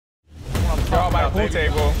They're all by the pool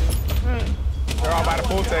table. They're all by the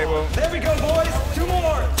pool table. There we go, boys. 2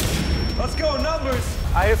 more. Let's go, numbers.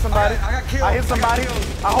 I hit somebody. I got killed. I hit somebody.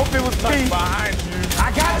 I hope it was me. Behind you.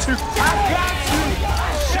 I got you.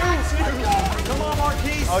 Shoot. Come on,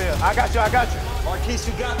 Marquise. Oh, yeah. I got you. I got you. Marquise,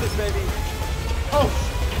 you got this, baby.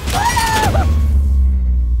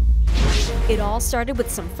 It all started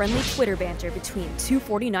with some friendly Twitter banter between two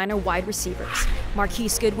 49er wide receivers,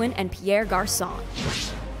 Marquise Goodwin and Pierre Garçon.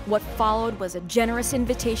 What followed was a generous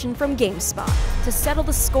invitation from GameSpot to settle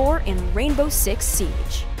the score in Rainbow Six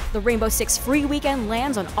Siege. The Rainbow Six free weekend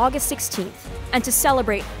lands on August 16th, and to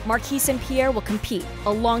celebrate, Marquise and Pierre will compete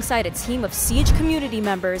alongside a team of Siege community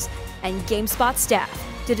members and GameSpot staff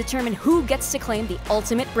to determine who gets to claim the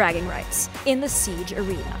ultimate bragging rights in the Siege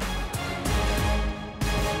arena.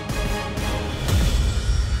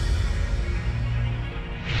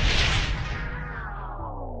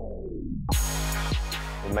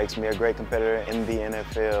 What makes me a great competitor in the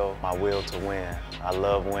NFL, my will to win. I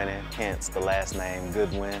love winning, hence the last name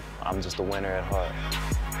Goodwin. I'm just a winner at heart.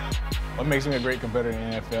 What makes me a great competitor in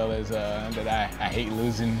the NFL is that I hate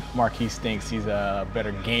losing. Marquise thinks he's a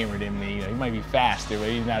better gamer than me. You know, he might be faster, but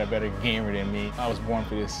he's not a better gamer than me. I was born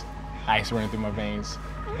for this ice running through my veins.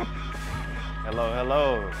 Hello,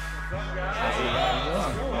 hello.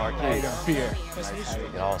 Marquise. Pierre.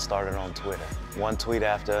 It all started on Twitter. One tweet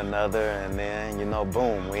after another, and then, you know,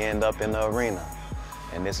 boom, we end up in the arena.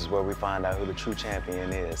 And this is where we find out who the true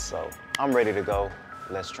champion is. So I'm ready to go.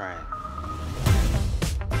 Let's train.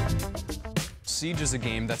 Siege is a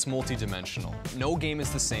game that's multi-dimensional. No game is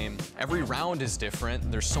the same. Every round is different.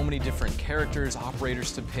 There's so many different characters,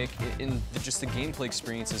 operators to pick, and just the gameplay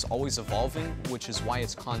experience is always evolving, which is why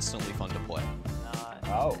it's constantly fun to play.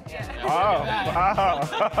 Oh.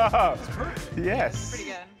 Wow. Yes. Pretty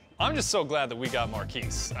good. I'm just so glad that we got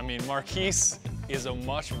Marquise. I mean, Marquise is a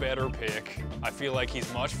much better pick. I feel like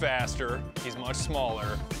he's much faster, he's much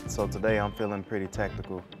smaller. So today I'm feeling pretty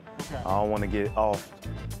tactical. I don't want to get off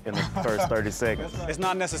in the first 30 seconds. It's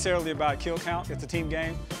not necessarily about kill count, it's a team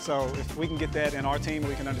game. So if we can get that in our team,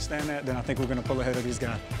 we can understand that, then I think we're going to pull ahead of these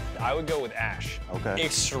guys. I would go with Ash. Okay.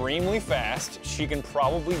 Extremely fast. She can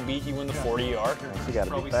probably beat you in the 40-yard. She got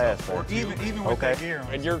to be fast, though. Even with that gear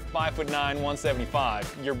on. And you're 5'9",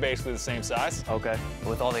 175. You're basically the same size. Okay.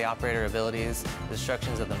 With all the operator abilities, the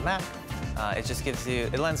instructions of the map, it just gives you,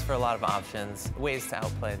 it lends for a lot of options, ways to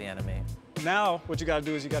outplay the enemy. Now, what you got to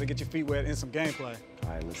do is you got to get your feet wet in some gameplay. All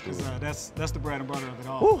right, let's do it. That's the bread and butter of it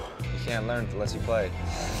all. Whew. You can't learn unless you play.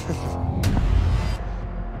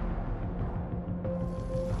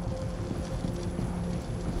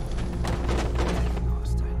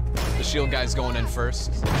 The shield guy's going in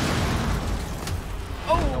first.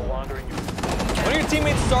 Oh! One of your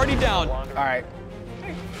teammates is already down. All right.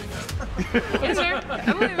 Yes, sir.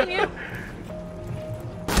 I'm leaving you.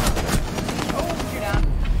 Oh, you're down.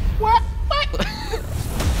 What?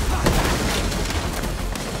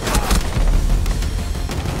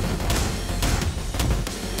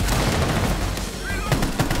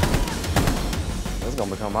 This is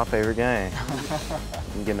gonna become my favorite game.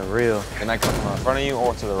 I'm getting it real. Can I come in front of you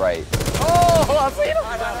or to the right? Oh, I see him.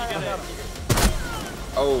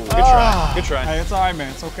 Oh, Good try. Good try. Hey, it's all right,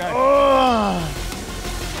 man. It's okay.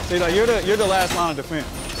 See, like you're the last line of defense.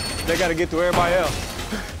 They got to get through everybody else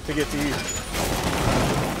to get to you.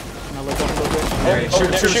 Now look up a little bit. Hey,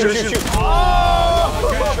 shoot. Oh,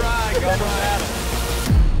 good try. Go right at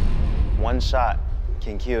him. One shot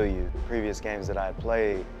can kill you. Previous games that I had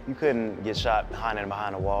played, you couldn't get shot behind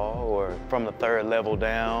a wall or from the third level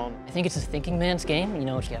down. I think it's a thinking man's game. You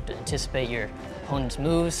know, you have to anticipate your opponent's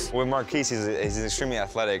moves. With Marquise, he's an extremely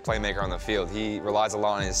athletic playmaker on the field. He relies a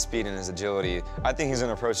lot on his speed and his agility. I think he's going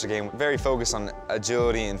to approach the game very focused on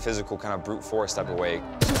agility and physical kind of brute force type of way.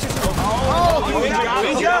 Oh, he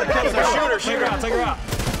got it. Shoot her. Take her out.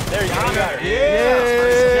 There you go.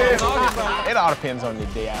 Yeah. It all depends on the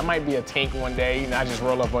day. I might be a tank one day, and I just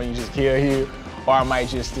roll up on you, just kill you. Or I might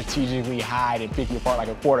just strategically hide and pick you apart like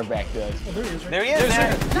a quarterback does. There he is.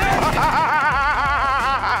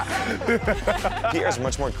 Pierre's a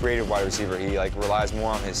much more creative wide receiver. He relies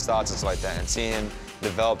more on his thoughts and stuff like that. And seeing him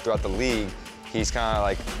develop throughout the league, he's kind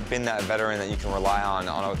of been that veteran that you can rely on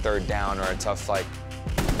a third down or a tough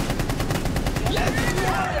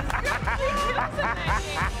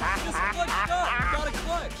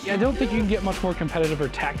I don't think you can get much more competitive or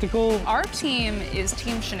tactical. Our team is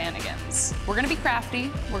team shenanigans. We're gonna be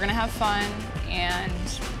crafty, we're gonna have fun, and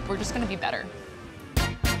we're just gonna be better.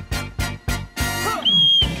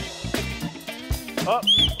 Up.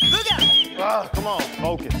 Look out! Oh, come on,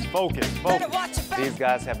 focus. These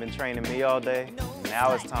guys have been training me all day.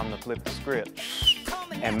 Now it's time to flip the script.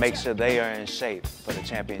 and make sure they are in shape for the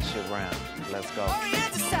championship round. Let's go.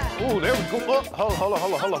 Ooh, there we go. Oh,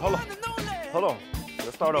 hold on.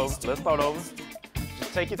 Let's start over.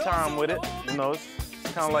 Just take your time with it. You know, it's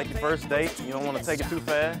kind of like your first date. You don't want to take it too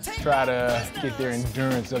fast. Try to get their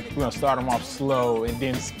endurance up. We're gonna start them off slow and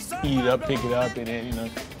then speed up, pick it up, and then, you know,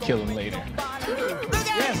 kill them later.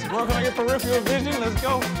 Yes, work on your peripheral vision. Let's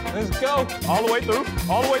go. All the way through.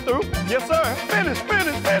 Yes, sir. Finish.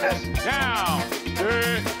 Down.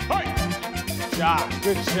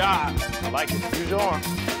 Good job. I like it. Use your arm.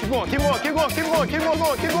 Keep going.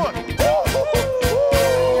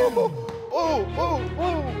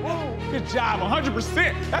 Good job,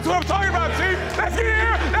 100%. That's what I'm talking about, team. Let's get in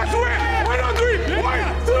here. Let's win. 1 on 3.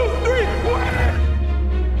 1, 2, 3,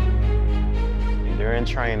 win. During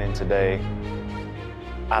training today,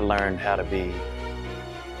 I learned how to be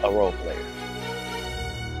a role player.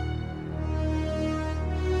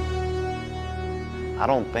 I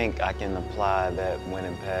don't think I can apply that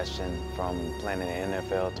winning passion from playing in the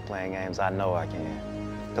NFL to playing games. I know I can,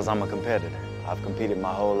 because I'm a competitor. I've competed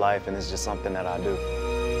my whole life, and it's just something that I do.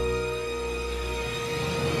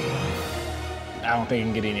 I don't think it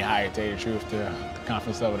can get any higher, to tell you the truth. The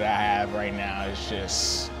confidence level that I have right now is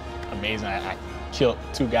just amazing. I killed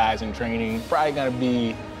 2 guys in training. Probably gonna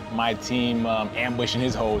be my team ambushing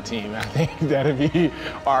his whole team. I think that'll be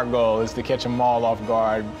our goal, is to catch them all off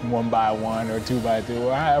guard 1 by 1 or 2 by 2,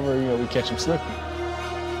 or however, you know, we catch them slipping.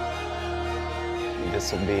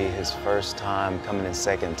 This will be his first time coming in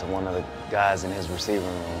second to one of the guys in his receiving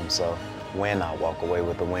room, so when I walk away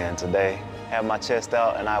with the win today, have my chest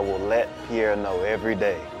out, and I will let Pierre know every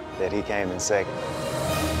day that he came in second.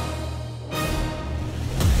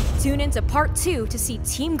 Tune into part 2 to see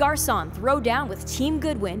Team Garçon throw down with Team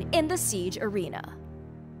Goodwin in the Siege Arena.